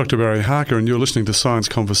 I'm Dr. Barry Harker, and you're listening to Science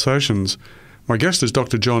Conversations. My guest is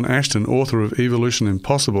Dr. John Ashton, author of Evolution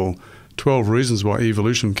Impossible, 12 Reasons Why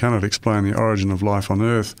Evolution Cannot Explain the Origin of Life on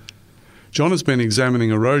Earth. John has been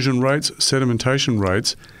examining erosion rates, sedimentation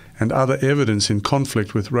rates, and other evidence in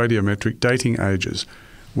conflict with radiometric dating ages.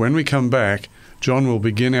 When we come back, John will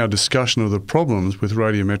begin our discussion of the problems with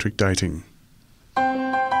radiometric dating.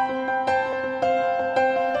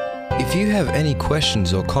 If you have any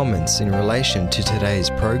questions or comments in relation to today's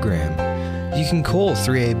program, you can call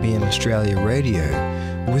 3ABN Australia Radio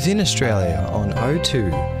within Australia on 02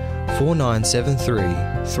 4973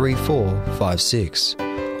 3456.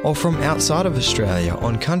 Or from outside of Australia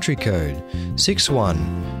on country code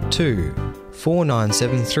 612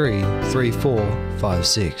 4973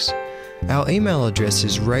 3456. Our email address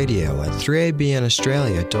is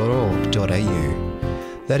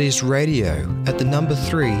radio@3abnaustralia.org.au. That is radio at the number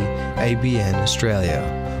 3 ABN Australia,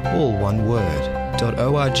 all one word,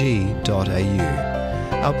 .org.au.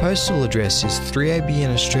 Our postal address is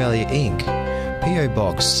 3ABN Australia Inc., PO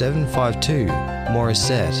Box 752,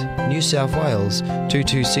 Morisset, New South Wales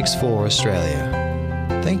 2264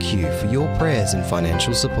 Australia. Thank you for your prayers and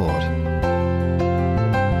financial support.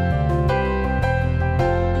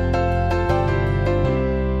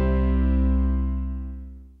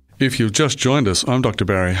 If you've just joined us, I'm Dr.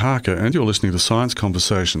 Barry Harker and you're listening to Science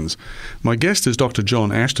Conversations. My guest is Dr.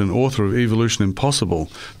 John Ashton, author of Evolution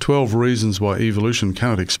Impossible, 12 Reasons Why Evolution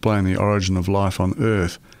Cannot Explain the Origin of Life on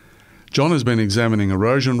Earth. John has been examining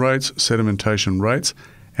erosion rates, sedimentation rates,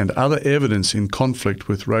 and other evidence in conflict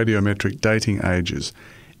with radiometric dating ages.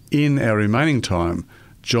 In our remaining time,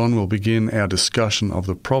 John will begin our discussion of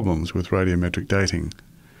the problems with radiometric dating.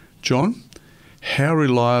 John, how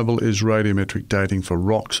reliable is radiometric dating for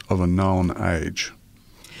rocks of a known age?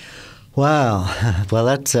 Wow. Well,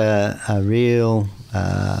 that's a real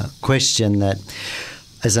question that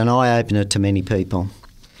is an eye-opener to many people.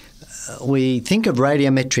 We think of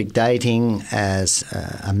radiometric dating as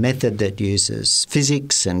a method that uses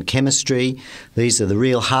physics and chemistry. These are the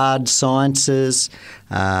real hard sciences.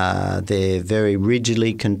 They're very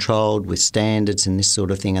rigidly controlled with standards and this sort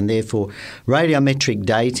of thing, and therefore radiometric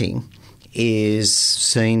dating is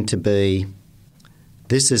seen to be,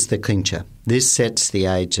 this is the clincher. This sets the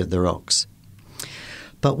age of the rocks.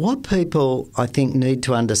 But what people, I think, need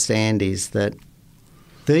to understand is that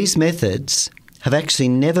these methods have actually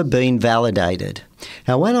never been validated.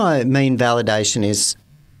 Now, when I mean validation is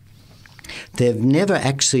they've never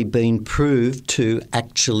actually been proved to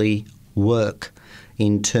actually work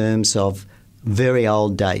in terms of very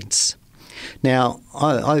old dates. Now,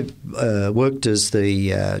 I worked as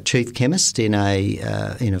the chief chemist in a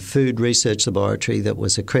food research laboratory that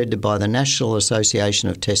was accredited by the National Association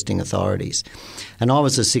of Testing Authorities, and I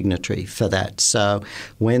was a signatory for that. So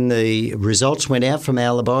when the results went out from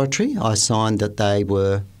our laboratory, I signed that they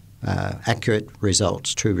were accurate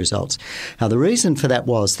results, true results. Now, the reason for that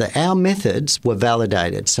was that our methods were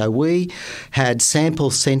validated. So we had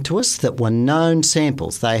samples sent to us that were known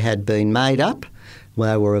samples. They had been made up.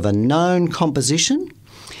 They were of a known composition,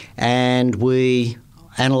 and we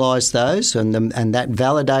analysed those, and that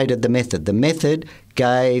validated the method. The method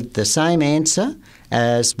gave the same answer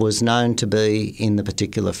as was known to be in the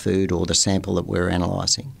particular food or the sample that we're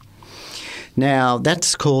analysing. Now,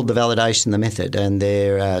 that's called the validation of the method, and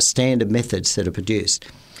they're standard methods that are produced.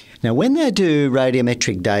 Now, when they do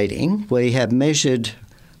radiometric dating, we have measured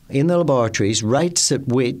in the laboratories rates at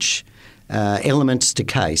which elements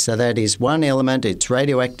decay. So that is one element, it's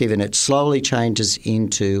radioactive, and it slowly changes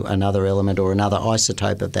into another element or another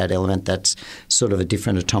isotope of that element that's sort of a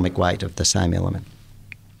different atomic weight of the same element.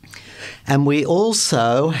 And we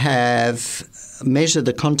also have measured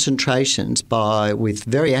the concentrations with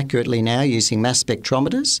very accurately now using mass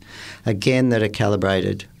spectrometers, again that are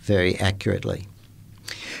calibrated very accurately.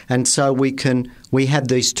 And so we have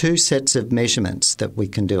these two sets of measurements that we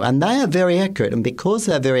can do, and they are very accurate. And because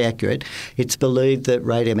they're very accurate, it's believed that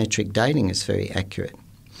radiometric dating is very accurate.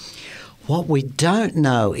 What we don't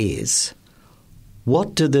know is,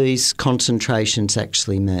 what do these concentrations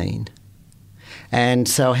actually mean? And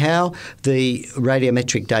so how the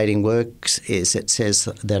radiometric dating works is it says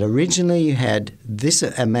that originally you had this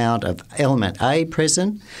amount of element A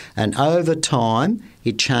present, and over time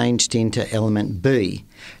it changed into element B.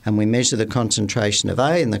 And we measure the concentration of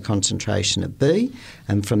A and the concentration of B,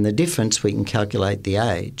 and from the difference we can calculate the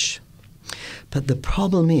age. But the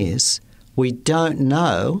problem is we don't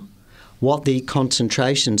know what the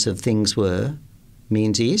concentrations of things were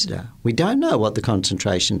millions of years ago. We don't know what the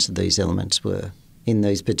concentrations of these elements were in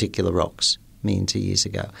these particular rocks millions of years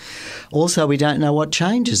ago. Also, we don't know what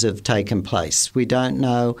changes have taken place. We don't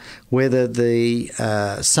know whether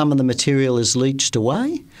some of the material is leached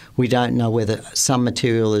away. We don't know whether some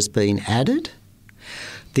material has been added.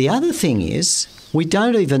 The other thing is, we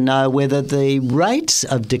don't even know whether the rates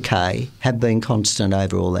of decay have been constant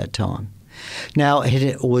over all that time. Now,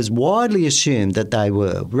 it was widely assumed that they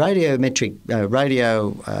were. Radiometric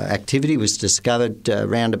radioactivity was discovered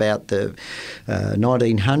around about the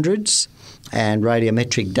 1900s, and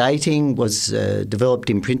radiometric dating was developed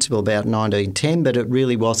in principle about 1910, but it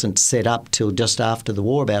really wasn't set up till just after the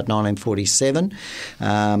war, about 1947.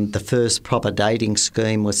 The first proper dating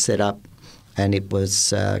scheme was set up, and it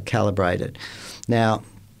was calibrated. Now,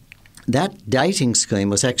 that dating scheme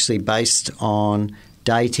was actually based on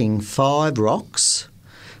dating 5 rocks.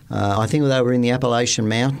 I think they were in the Appalachian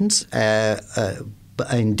Mountains,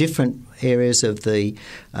 in different areas of the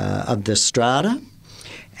strata,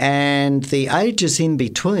 and the ages in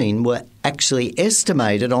between were actually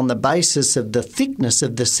estimated on the basis of the thickness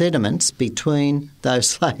of the sediments between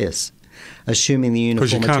those layers, assuming the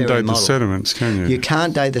uniformitarian model. Because you can't date the sediments, can you? You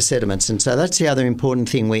can't date the sediments, and so that's the other important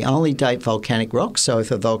thing. We only date volcanic rocks, so if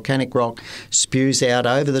a volcanic rock spews out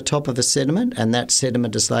over the top of a sediment and that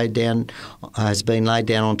sediment has been laid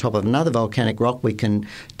down on top of another volcanic rock, we can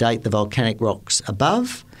date the volcanic rocks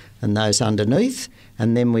above and those underneath,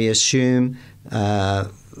 and then we assume,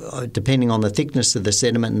 depending on the thickness of the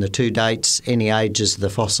sediment and the two dates, any ages of the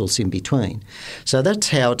fossils in between. So that's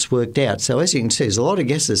how it's worked out. So as you can see, there's a lot of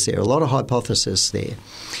guesses there, a lot of hypotheses there.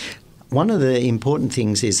 One of the important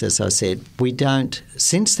things is, as I said, we don't,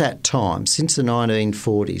 since that time, since the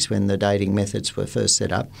 1940s when the dating methods were first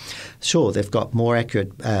set up, sure, they've got more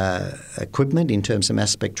accurate equipment in terms of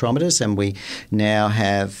mass spectrometers, and we now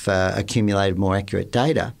have accumulated more accurate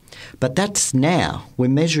data. But that's now. We're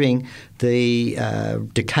measuring the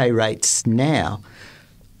decay rates now.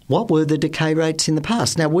 What were the decay rates in the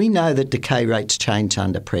past? Now, we know that decay rates change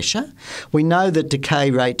under pressure. We know that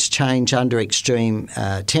decay rates change under extreme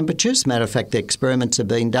temperatures. Matter of fact, the experiments have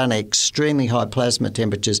been done at extremely high plasma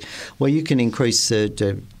temperatures where you can increase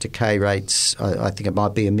the decay rates, I think it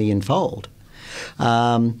might be 1,000,000-fold.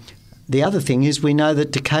 The other thing is we know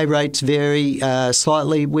that decay rates vary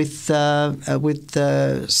slightly with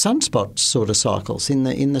sunspot sort of cycles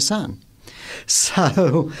in the sun.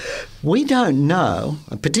 So we don't know,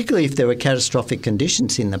 particularly if there were catastrophic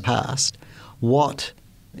conditions in the past,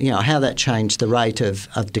 how that changed the rate of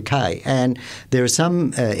decay. And there is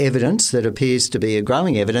some evidence that appears to be a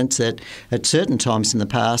growing evidence that at certain times in the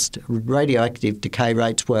past, radioactive decay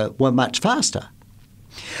rates were much faster.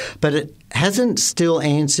 But it hasn't still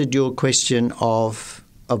answered your question of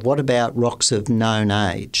what about rocks of known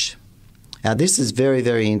age. Now, this is very,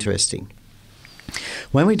 very interesting.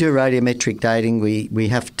 When we do radiometric dating, we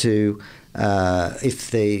have to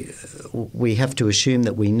assume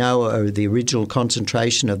that we know the original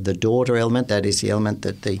concentration of the daughter element, that is the element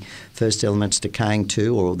that the first element's decaying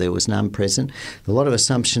to, or there was none present. A lot of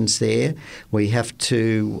assumptions there. We have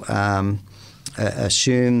to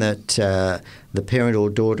assume that the parent or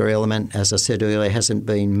daughter element, as I said earlier, hasn't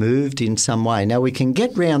been moved in some way. Now, we can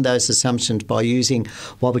get round those assumptions by using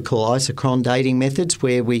what we call isochron dating methods,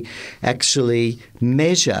 where we actually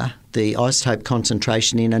measure the isotope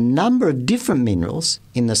concentration in a number of different minerals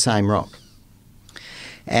in the same rock.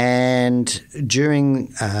 And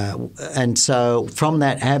so from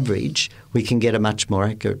that average, we can get a much more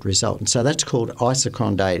accurate result. And so that's called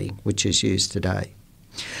isochron dating, which is used today.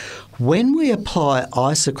 When we apply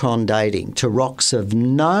isochron dating to rocks of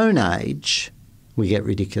known age, we get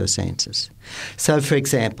ridiculous answers. So, for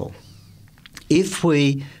example, if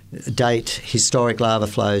we date historic lava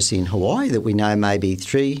flows in Hawaii that we know may be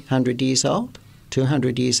 300 years old,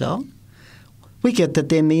 200 years old, we get that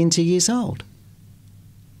they're millions of years old.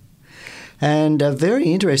 And a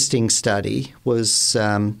very interesting study was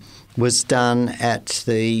done at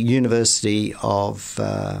the University of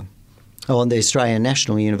the Australian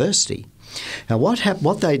National University. Now,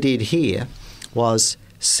 what they did here was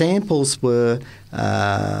samples were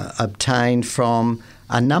obtained from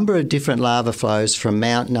a number of different lava flows from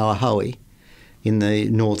Mount Ngauahoe in the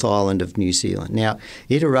North Island of New Zealand. Now,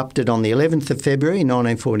 it erupted on the 11th of February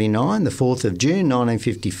 1949, the 4th of June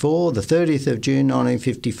 1954, the 30th of June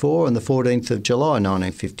 1954 and the 14th of July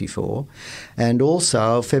 1954, and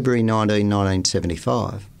also February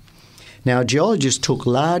 1975. Now, geologists took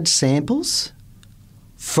large samples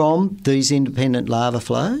from these independent lava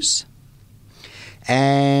flows,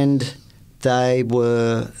 and they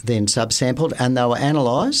were then subsampled and they were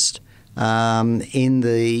analysed at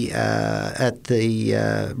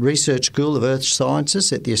the Research School of Earth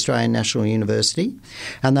Sciences at the Australian National University,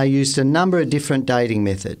 and they used a number of different dating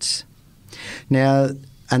methods. Now,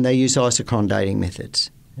 and they used isochron dating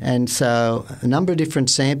methods. And so a number of different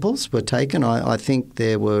samples were taken. I think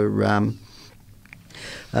there were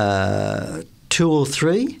 2 or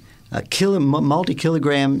 3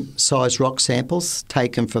 multi-kilogram size rock samples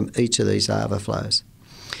taken from each of these lava flows.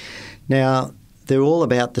 Now, they're all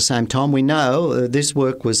about the same time. We know this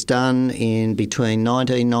work was done in between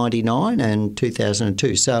 1999 and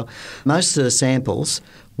 2002. So most of the samples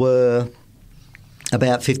were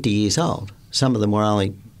about 50 years old.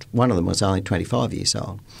 One of them was only 25 years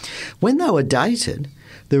old. When they were dated,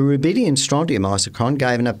 the rubidium strontium isochron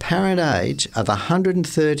gave an apparent age of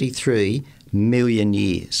 133 million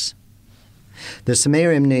years. The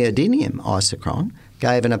samarium neodymium isochron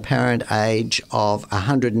gave an apparent age of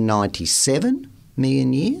 197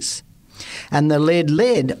 million years. And the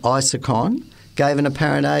lead-lead isochron gave an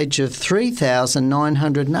apparent age of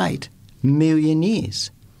 3,908 million years.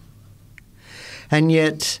 And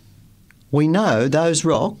yet we know those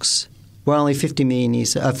rocks were only 50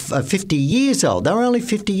 years old. They were only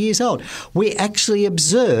 50 years old. We actually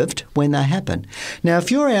observed when they happened. Now,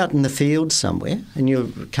 if you're out in the field somewhere and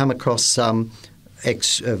you come across some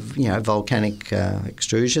volcanic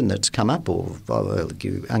extrusion that's come up, or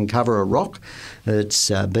you uncover a rock that's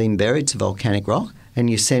been buried, it's a volcanic rock, and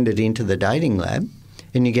you send it into the dating lab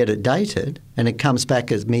and you get it dated and it comes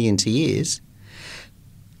back as millions of years,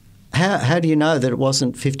 how do you know that it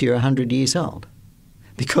wasn't 50 or 100 years old?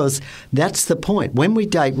 Because that's the point. When we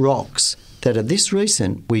date rocks that are this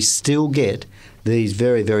recent, we still get these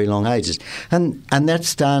very, very long ages. And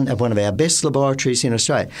that's done at one of our best laboratories in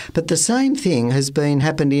Australia. But the same thing has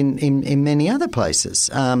happened in many other places.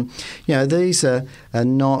 These are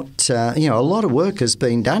not, a lot of work has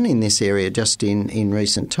been done in this area just in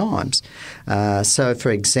recent times. So,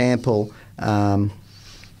 for example,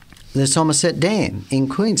 the Somerset Dam in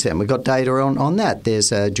Queensland. We've got data on that. There's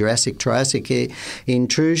a Jurassic-Triassic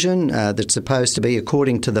intrusion that's supposed to be,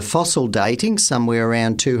 according to the fossil dating, somewhere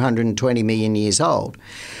around 220 million years old.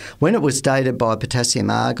 When it was dated by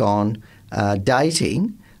potassium-argon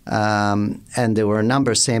dating, and there were a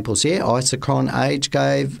number of samples here, isochron age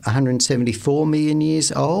gave 174 million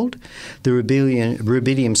years old. The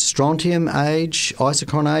rubidium strontium age,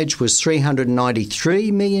 isochron age, was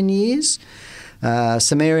 393 million years.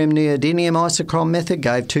 Samarium neodymium isochron method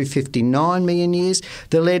gave 259 million years.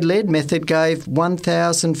 The lead-lead method gave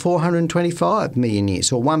 1,425 million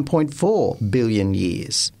years, or 1.4 billion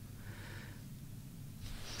years.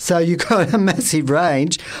 So you've got a massive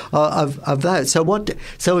range of those.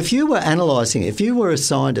 So if you were analysing, if you were a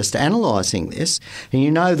scientist analysing this, and you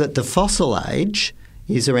know that the fossil age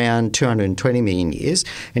is around 220 million years,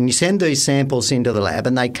 and you send these samples into the lab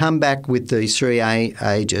and they come back with these three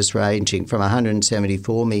ages ranging from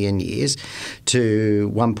 174 million years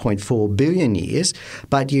to 1.4 billion years,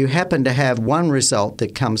 but you happen to have one result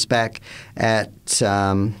that comes back at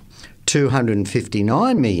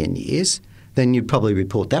 259 million years, then you'd probably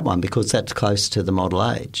report that one because that's close to the model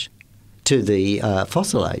age, to the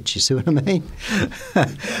fossil age, you see what I mean?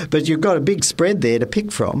 But you've got a big spread there to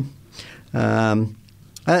pick from.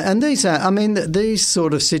 And these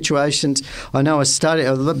sort of situations, I know a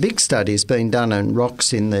big study has been done on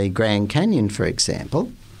rocks in the Grand Canyon, for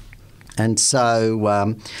example. And so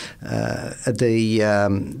the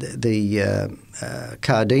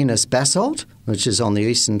Cardenas basalt, which is on the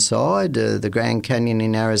eastern side, the Grand Canyon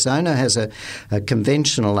in Arizona, has a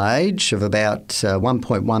conventional age of about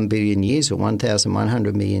 1.1 billion years, or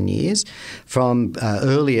 1,100 million years, from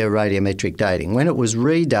earlier radiometric dating. When it was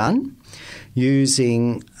redone,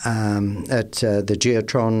 using at the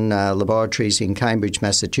Geotron laboratories in Cambridge,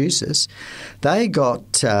 Massachusetts, they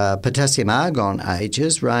got potassium-argon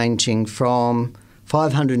ages ranging from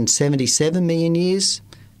 577 million years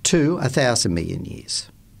to 1,000 million years.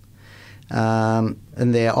 And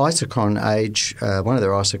their isochron age, one of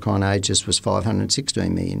their isochron ages was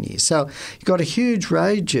 516 million years. So you've got a huge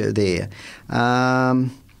range there.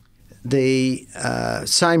 The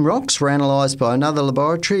same rocks were analysed by another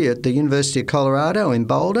laboratory at the University of Colorado in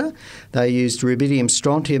Boulder. They used rubidium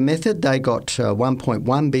strontium method. They got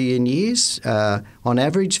 1.1 billion years on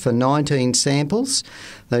average for 19 samples.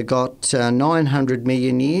 They got 900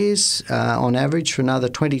 million years on average for another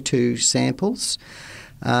 22 samples.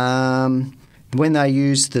 When they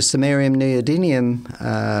used the samarium neodymium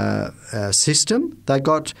system, they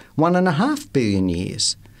got 1.5 billion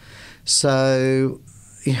years. So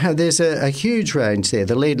there's a huge range there.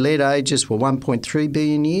 The lead-lead ages were 1.3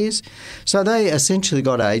 billion years. So they essentially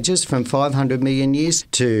got ages from 500 million years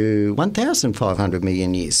to 1,500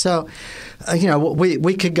 million years. So,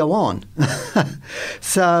 we could go on.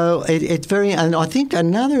 So it's very – and I think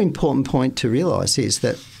another important point to realise is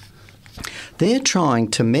that they're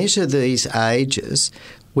trying to measure these ages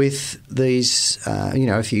with these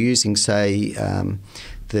if you're using, say,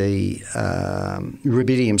 the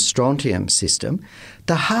rubidium strontium system,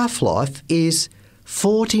 the half-life is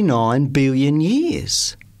 49 billion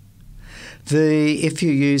years. If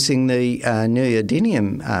you're using the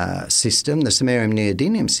neodymium system, the samarium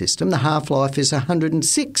neodymium system, the half-life is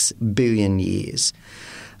 106 billion years.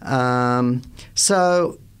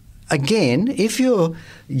 So, again, if you're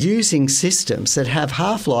using systems that have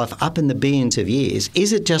half-life up in the billions of years,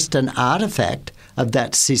 is it just an artefact of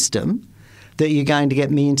that system that you're going to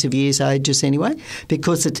get millions of years ages anyway?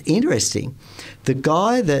 Because it's interesting. The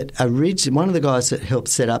guy one of the guys that helped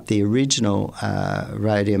set up the original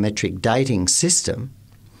radiometric dating system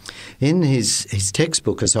In his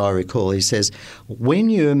textbook, as I recall, he says, when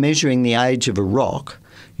you're measuring the age of a rock,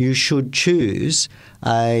 you should choose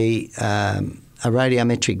a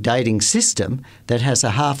radiometric dating system that has a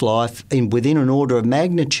half-life within an order of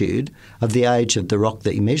magnitude of the age of the rock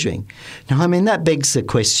that you're measuring. Now, I mean, that begs the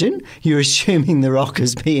question. You're assuming the rock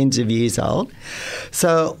is millions of years old.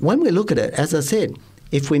 So when we look at it, as I said,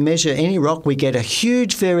 if we measure any rock, we get a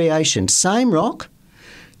huge variation. Same rock,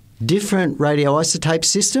 different radioisotope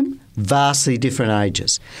system, vastly different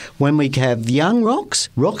ages. When we have young rocks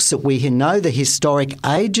that we know the historic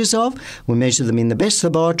ages of, we measure them in the best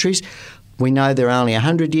laboratories, we know they're only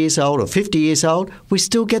 100 years old or 50 years old, we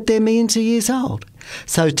still get their millions of years old.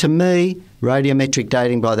 So to me, radiometric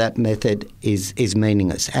dating by that method is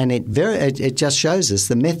meaningless. And it just shows us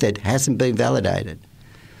the method hasn't been validated.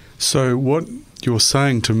 So what you're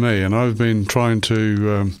saying to me, and I've been trying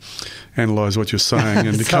to analyse what you're saying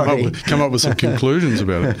and to come up with some conclusions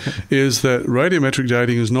about it, is that radiometric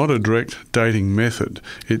dating is not a direct dating method.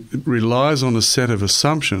 It relies on a set of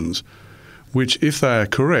assumptions which, if they are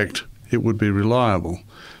correct, it would be reliable.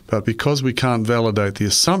 But because we can't validate the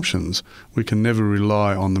assumptions, we can never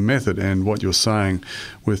rely on the method. And what you're saying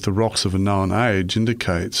with the rocks of a known age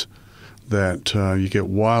indicates that you get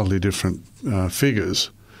wildly different figures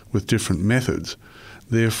with different methods.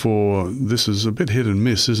 Therefore, this is a bit hit and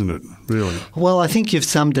miss, isn't it, really? Well, I think you've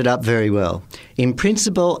summed it up very well. In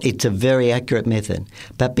principle, it's a very accurate method.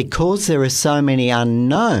 But because there are so many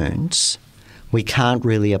unknowns, we can't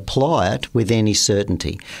really apply it with any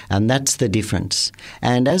certainty. And that's the difference.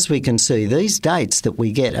 And as we can see, these dates that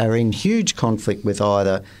we get are in huge conflict with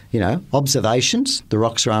either, observations, the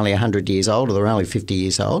rocks are only 100 years old or they're only 50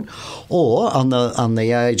 years old, or on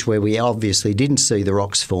the age where we obviously didn't see the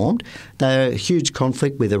rocks formed, they're huge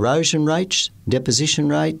conflict with erosion rates, deposition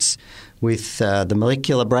rates, with the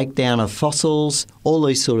molecular breakdown of fossils, all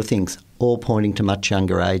these sort of things, all pointing to much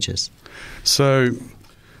younger ages. So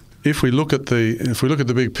If we look at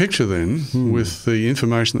the big picture then, with the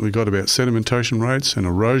information that we got about sedimentation rates and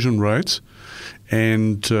erosion rates,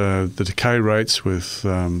 and the decay rates with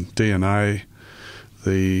DNA,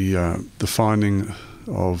 the finding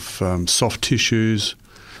of soft tissues,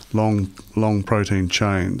 long protein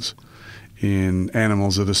chains in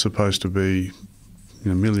animals that are supposed to be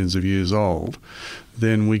millions of years old,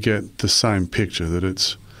 then we get the same picture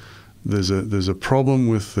that there's a problem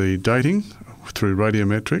with the dating through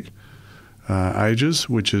radiometric ages,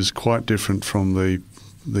 which is quite different from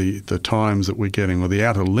the times that we're getting, or the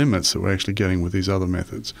outer limits that we're actually getting with these other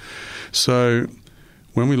methods. So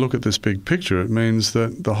when we look at this big picture, it means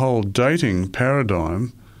that the whole dating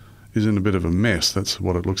paradigm is in a bit of a mess. That's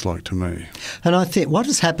what it looks like to me. And I think what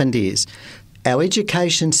has happened is our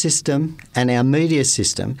education system and our media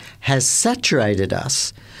system has saturated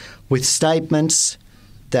us with statements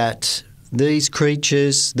that these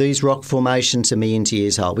creatures, these rock formations are millions of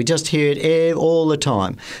years old. We just hear it all the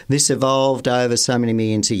time. This evolved over so many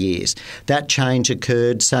millions of years. That change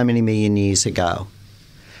occurred so many million years ago.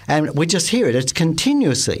 And we just hear it. It's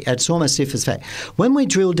continuously. It's almost if it's fact. When we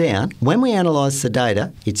drill down, when we analyse the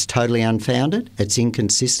data, it's totally unfounded. It's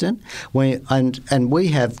inconsistent. And we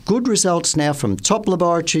have good results now from top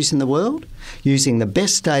laboratories in the world. Using the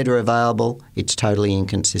best data available, it's totally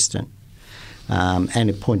inconsistent. And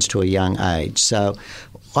it points to a young age. So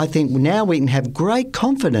I think now we can have great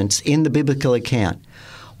confidence in the biblical account.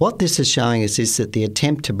 What this is showing us is that the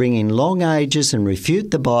attempt to bring in long ages and refute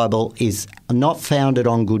the Bible is not founded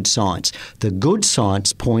on good science. The good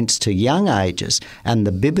science points to young ages and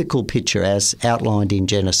the biblical picture as outlined in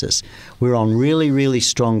Genesis. We're on really, really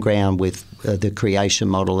strong ground with the creation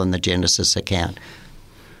model and the Genesis account.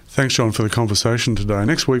 Thanks, John, for the conversation today.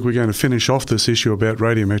 Next week we're going to finish off this issue about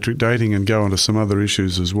radiometric dating and go on to some other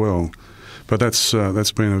issues as well. But that's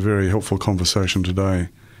been a very helpful conversation today.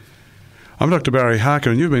 I'm Dr. Barry Harker,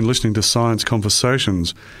 and you've been listening to Science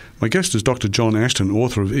Conversations. My guest is Dr. John Ashton,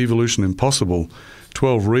 author of Evolution Impossible,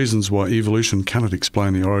 12 Reasons Why Evolution Cannot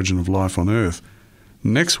Explain the Origin of Life on Earth.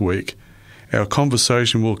 Next week, our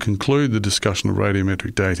conversation will conclude the discussion of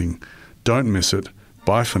radiometric dating. Don't miss it.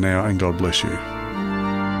 Bye for now, and God bless you.